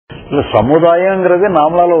இல்ல சமுதாயங்கிறது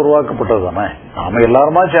நாமளால உருவாக்கப்பட்டது தானே, நாம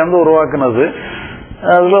எல்லாருமா சேர்ந்து உருவாக்குனது.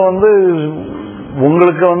 அதுல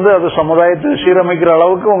உங்களுக்கு அது சமுதாயத்தை சீரமைக்கிற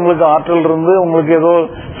அளவுக்கு உங்களுக்கு ஆற்றல் இருந்து உங்களுக்கு ஏதோ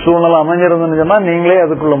சூழ்நிலை அமைஞ்சிருந்துன்னு சொன்னா நீங்களே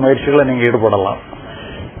அதுக்குள்ள முயற்சிகளை நீங்க ஈடுபடலாம்.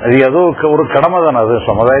 அது ஏதோ ஒரு கடமை தானே, அது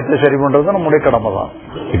சமுதாயத்தை சரி பண்றது நம்முடைய கடமை தான்.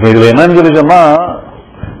 இப்ப இதுல என்னன்னு சொல்லி சொன்னா,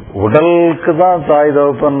 உடலுக்கு தான் தாய்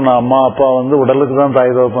தகப்பன், அம்மா அப்பா உடலுக்கு தான்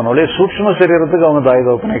தாய் தகப்பன் ஒழிய சூட்சும சரீரத்துக்கு அவங்க தாய்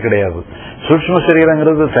தகப்பனே கிடையாது. சூட்சும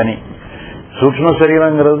சரீரங்கிறது தனி. சூட்சும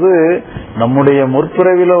சரீரங்கிறது நம்முடைய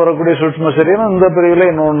முற்பிறவில வரக்கூடிய சூட்சும சரீரம் இந்த பிறவில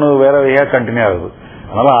இன்னொன்னு வேற வகையா கண்டினியூ ஆகுது.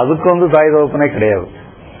 அதனால அதுக்கு தாய் தகப்பனே கிடையாது.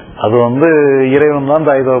 அது இறைவன் தான்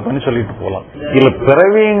தாய் தகப்பன்னு சொல்லிட்டு போலாம். இல்ல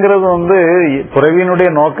பிறவிங்கிறது பிறவியினுடைய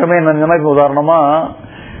நோக்கமே என்னன்னா, இப்ப உதாரணமா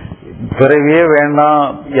பிறவியே வேண்டாம்,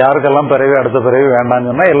 யாருக்கெல்லாம் பிறவி அடுத்த பிறவி வேண்டாம்னு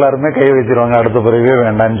சொன்னா எல்லாருமே கை வச்சிருவாங்க அடுத்த பிறவியே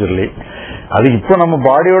வேண்டாம்னு சொல்லி. அது இப்ப நம்ம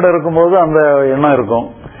பாடியோட இருக்கும்போது அந்த எண்ணம் இருக்கும்.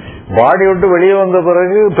 பாடி விட்டு வெளியே வந்த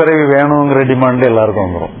பிறகு பிறவி வேணுங்கிற டிமாண்ட் எல்லாருக்கும்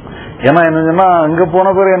வந்துடும். ஏன்னா என்னன்னா அங்க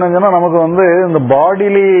போன பிறகு என்னன்னா நமக்கு இந்த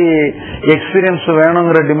பாடிலி எக்ஸ்பீரியன்ஸ்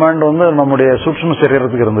வேணுங்கிற டிமாண்ட் நம்முடைய சூட்சும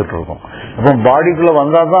சரீரத்துக்கு இருந்துட்டு இருக்கும். அப்போ பாடிக்குள்ள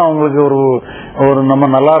வந்தாதான் அவங்களுக்கு ஒரு நம்ம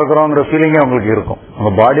நல்லா இருக்கிறோங்கிற ஃபீலிங்கே அவங்களுக்கு இருக்கும்.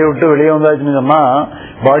 நம்ம பாடியை விட்டு வெளியே வந்தாச்சுன்னு சொன்னா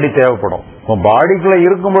பாடி தேவைப்படும். இப்போ பாடிக்குள்ள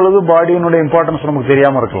இருக்கும் பொழுது பாடியினுடைய இம்பார்ட்டன்ஸ் நமக்கு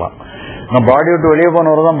தெரியாம இருக்கலாம். நம்ம பாடி விட்டு வெளியே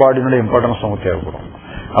போனவர்தான் பாடியினுடைய இம்பார்ட்டன்ஸ் நமக்கு தேவைப்படும்.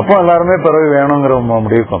 அப்போ எல்லாருமே பிறகு வேணுங்கிற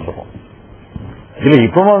முடிவுக்கு வந்துடும். இல்ல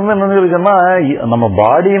இப்ப என்ன சொன்னா, நம்ம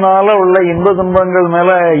பாடியினால உள்ள இன்ப துன்பங்கள்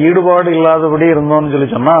மேல ஈடுபாடு இல்லாதபடி இருந்தோம்னு சொல்லி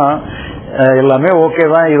சொன்னா எல்லாமே ஓகே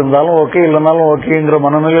தான், இருந்தாலும் ஓகே இல்லைனாலும் ஓகேங்கிற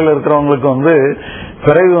மனநிலையில இருக்கிறவங்களுக்கு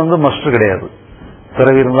பிறவி மஸ்ட் கிடையாது.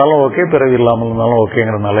 பிறவி இருந்தாலும் ஓகே, பிறவி இல்லாமல் இருந்தாலும்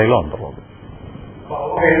ஓகேங்கிற நிலையில வந்துடும்.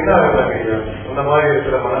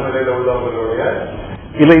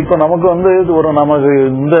 இல்ல இப்ப நமக்கு நமக்கு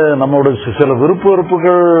நம்மளோட சில விருப்ப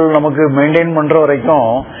வெறுப்புகள் நமக்கு மெயின்டைன் பண்ற வரைக்கும்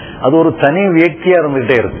அது ஒரு தனி வியக்தியா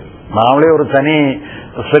இருந்துகிட்டே இருக்கு. நாமளே ஒரு தனி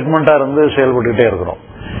செக்மெண்டா இருந்து செயல்பட்டுக்கிட்டே இருக்கிறோம்.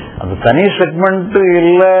 அந்த தனி செக்மெண்ட்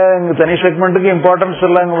இல்ல, தனி செக்மெண்ட்டுக்கு இம்பார்ட்டன்ஸ்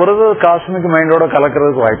இல்லைங்கிறது காஸ்மிக் மைண்டோட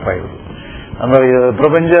கலக்கிறதுக்கு வாய்ப்பாயிருது. அந்த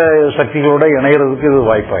பிரபஞ்ச சக்திகளோட இணையறதுக்கு இது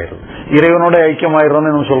வாய்ப்பாயிருது. இறைவனோட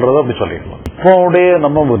ஐக்கியமாயிரோன்னு நம்ம சொல்றது அப்படி சொல்லிடலாம். இப்போ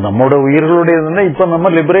நம்மளோட உயிர்களுடைய இப்ப நம்ம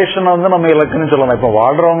லிபரேஷன் நம்ம இலக்குன்னு சொல்லலாம். இப்ப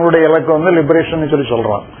வாழ்றவங்களுடைய இலக்கு லிபரேஷன் சொல்லி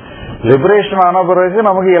சொல்றோம். லிபரேஷன் ஆன பிறகு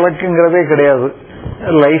நமக்கு இலக்குங்கிறதே கிடையாது,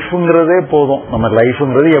 லைஃப்ங்கிறதே போதும். நம்ம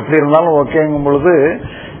லைஃப்ங்கிறது எப்படி இருந்தாலும் ஓகேங்கும் பொழுது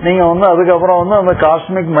நீங்க அதுக்கப்புறம் அந்த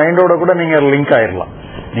காஸ்மிக் மைண்டோட கூட நீங்க லிங்க் ஆயிடலாம்.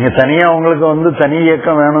 நீங்க தனியா உங்களுக்கு தனி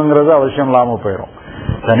இயக்கம் வேணுங்கிறது அவசியம் இல்லாம போயிடும்.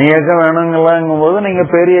 தனி இயக்கம் வேணுங்களாங்கும் போது நீங்க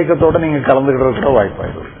பெரிய இயக்கத்தோட நீங்க கலந்துக்கிட்டு கூட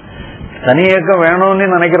வாய்ப்பாயிடும். தனி இயக்கம் வேணும்னு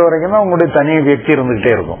நினைக்கிற வரைக்கும் தான் உங்களுடைய தனி வியக்தி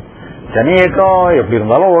இருந்துகிட்டே இருக்கும். தனி இயக்கம் எப்படி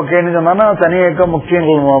இருந்தாலும் ஓகேன்னு சொன்னா தனி இயக்கம்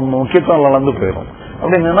முக்கியத்துவம் இழந்து போயிடும்.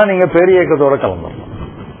 அப்படின்னா நீங்க பெரிய இயக்கத்தோட கலந்துடலாம்.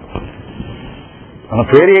 ஆனா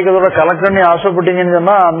பெரிய இயக்கத்தோட கலக்கணும்னு ஆசைப்பட்டீங்கன்னு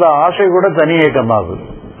சொன்னா அந்த ஆசை கூட தனி இயக்கம் தான்.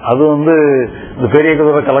 அது இந்த பெரிய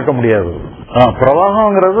இயக்கத்தோட கலக்க முடியாது.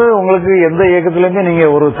 பிரவாகம்ங்கிறது உங்களுக்கு எந்த இயக்கத்திலுமே நீங்க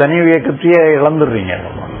ஒரு தனி இயக்கத்தையே இழந்துடுறீங்க.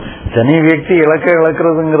 தனி வியக்தி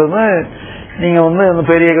இழக்கிறதுங்கிறது நீங்க இந்த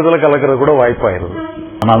பெரிய இயக்கத்துல கலக்கிறது கூட வாய்ப்பாயிருது.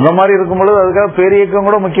 ஆனா அந்த மாதிரி இருக்கும்பொழுது அதுக்காக பெரிய இயக்கம்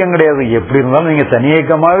கூட முக்கியம் கிடையாது. எப்படி இருந்தாலும் நீங்க தனி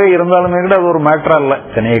இயக்கமாவே இருந்தாலுமே கூட அது ஒரு மேட்டரா இல்ல.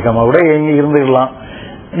 தனி இயக்கமா கூட எங்க இருந்துக்கலாம்,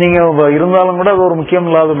 நீங்க இருந்தாலும் கூட அது ஒரு முக்கியம்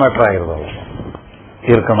இல்லாத மேட்டர் ஆயிருது.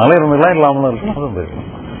 இருக்கனால இருந்துக்கலாம், இல்லாமலும் இருக்கலாம்.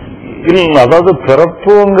 இல்ல அதாவது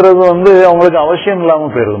பிறப்புங்கிறது அவங்களுக்கு அவசியம்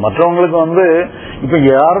இல்லாம போயிருது. மற்றவங்களுக்கு இப்ப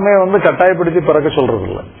யாருமே கட்டாயப்படுத்தி பிறக்க சொல்றது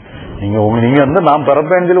இல்ல. நீங்க நான்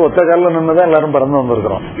பிறப்பேன்னு சொல்லி ஒத்த காலில் நின்றுதான் எல்லாரும் பிறந்து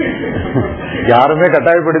வந்திருக்கிறோம். யாருமே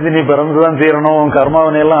கட்டாயப்படுத்தி நீ பிறந்துதான் தீரணும்,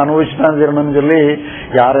 கர்மாவனை எல்லாம் அனுபவிச்சுதான் தீரணும்னு சொல்லி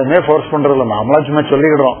யாருமே போர்ஸ் பண்றது இல்ல. நாமளா சும்மா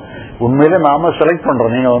சொல்லிக்கிடுறோம். உண்மையிலே நாம செலக்ட்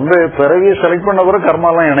பண்றோம். நீங்க பிறவி செலக்ட் பண்ண பிறகு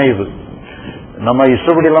கர்மாலாம் இணையுது. நம்ம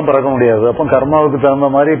இஷ்டப்படி எல்லாம் பிறக்க முடியாது. அப்ப கர்மாவுக்கு தகுந்த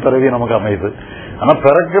மாதிரி பிறவி நமக்கு அமையுது. ஆனா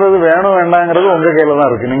பிறக்கிறது வேணும் வேண்டாங்கிறது உங்க கையில தான்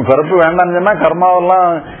இருக்கு. நீங்க பிறப்பு வேண்டாம்னு சொன்னா கர்மாவெல்லாம்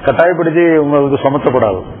கட்டாயப்படுத்தி உங்களுக்கு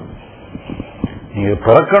சுமத்தப்படாது. நீங்க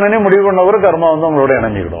பிறக்கணும்னே முடிவு பண்ணவரு கர்மா உங்களோட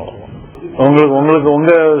இணைஞ்சுக்கிடும். உங்களுக்கு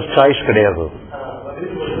உங்க சாய்ஸ் கிடையாது.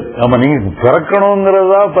 ஆமா, நீங்க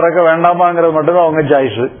பிறக்கணுங்கிறதா பிறக்க வேண்டாமாங்கிறது மட்டும்தான் உங்க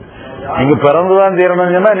சாய்ஸ். நீங்க பிறந்துதான்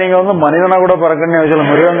தீரணும்னு சொன்னா நீங்க மனிதனா கூட பிறக்க வேண்டிய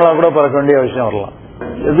அவசியம், மிருகங்களா கூட பிறக்க வேண்டிய அவசியம் வரலாம்.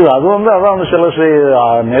 இது அதான் சில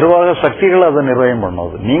நிர்வாக சக்திகள் அதை நிர்ணயம்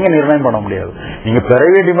பண்ணுவது. நீங்க நிர்ணயம் பண்ண முடியாது. நீங்க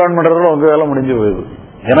பிறவி டிமாண்ட் பண்றதுல உங்க வேலை முடிஞ்சு போகுது.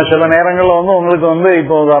 ஏன்னா சில நேரங்கள்ல உங்களுக்கு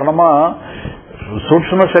இப்போ உதாரணமா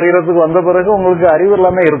சூட்சும சரீரத்துக்கு வந்த பிறகு உங்களுக்கு அறிவு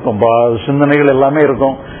எல்லாமே இருக்கும், சிந்தனைகள் எல்லாமே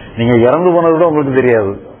இருக்கும். நீங்க இறந்து போனது கூட உங்களுக்கு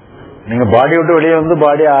தெரியாது. நீங்க பாடி விட்டு வெளியே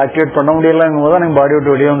பாடியை ஆக்டிவேட் பண்ண முடியலங்கும் போது நீங்க பாடி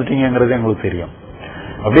விட்டு வெளியே வந்துட்டீங்கிறது எங்களுக்கு தெரியும்.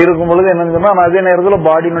 அப்படி இருக்கும் பொழுது என்னன்னு சொன்னா அதே நேரத்தில்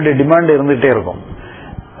பாடியினுடைய டிமாண்ட் இருந்துகிட்டே இருக்கும்.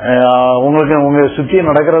 உங்களுக்கு உங்க சுத்தி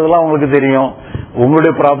நடக்கிறதுலாம் உங்களுக்கு தெரியும்.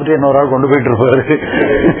 உங்களுடைய ப்ராப்பர்ட்டி இன்னொரு ஆள் கொண்டு போயிட்டு இருப்பாரு.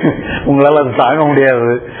 உங்களால அது தாங்க முடியாது,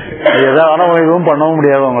 எதாவது இதுவும் பண்ணவும்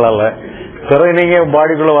முடியாது உங்களால. பிறகு நீங்க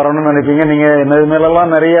பாடிக்குள்ள வரணும்னு நினைப்பீங்க. நீங்க என்னது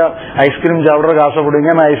மேலாம் நிறைய ஐஸ்கிரீம் சாப்பிடறதுக்கு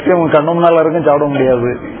ஆசைப்படுவீங்க. நான் ஐஸ்கிரீம் கண்ணு முன்னால இருக்கும் சாப்பிட முடியாது.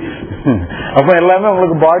 அப்ப எல்லாமே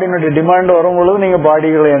உங்களுக்கு பாடியினுடைய டிமாண்ட் வரும்பொழுது நீங்க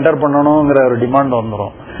பாடிகளை என்டர் பண்ணணுங்கிற ஒரு டிமாண்ட்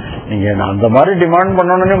வந்துடும். நீங்க அந்த மாதிரி டிமாண்ட்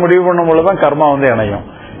பண்ணணும்னு முடிவு பண்ணும் பொழுதுதான் கர்மா இணையும்.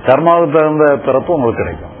 கர்மாவுக்கு தகுந்த பிறப்பு உங்களுக்கு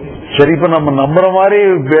கிடைக்கும். சரி, இப்ப நம்ம நம்புற மாதிரி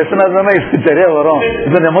பேசினா தானே இது சரியா வரும்.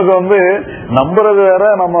 இப்ப நமக்கு நம்புறது வேற,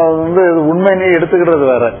 நம்ம உண்மையை எடுத்துக்கிறது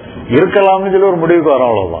வேற. இருக்கலாம்னு சொல்லி ஒரு முடிவுக்கு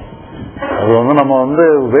வரோம், அவ்வளவுதான். அது நம்ம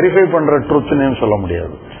வெரிஃபை பண்ற ட்ரூத்னு சொல்ல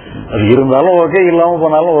முடியாது. அது இருந்தாலும் ஓகே, இல்லாம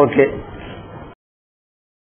போனாலும் ஓகே.